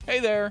Hey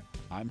there,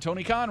 I'm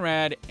Tony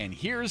Conrad, and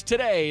here's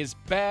today's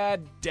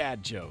bad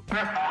dad joke.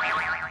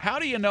 How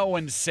do you know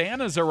when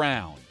Santa's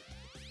around?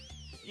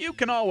 You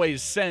can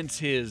always sense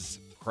his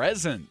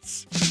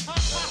presence.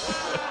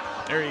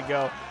 There you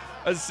go.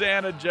 A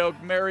Santa joke.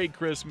 Merry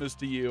Christmas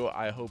to you.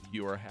 I hope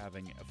you are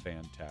having a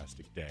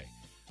fantastic day.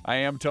 I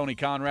am Tony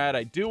Conrad.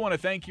 I do want to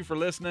thank you for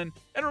listening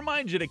and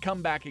remind you to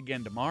come back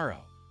again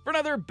tomorrow for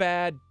another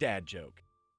bad dad joke.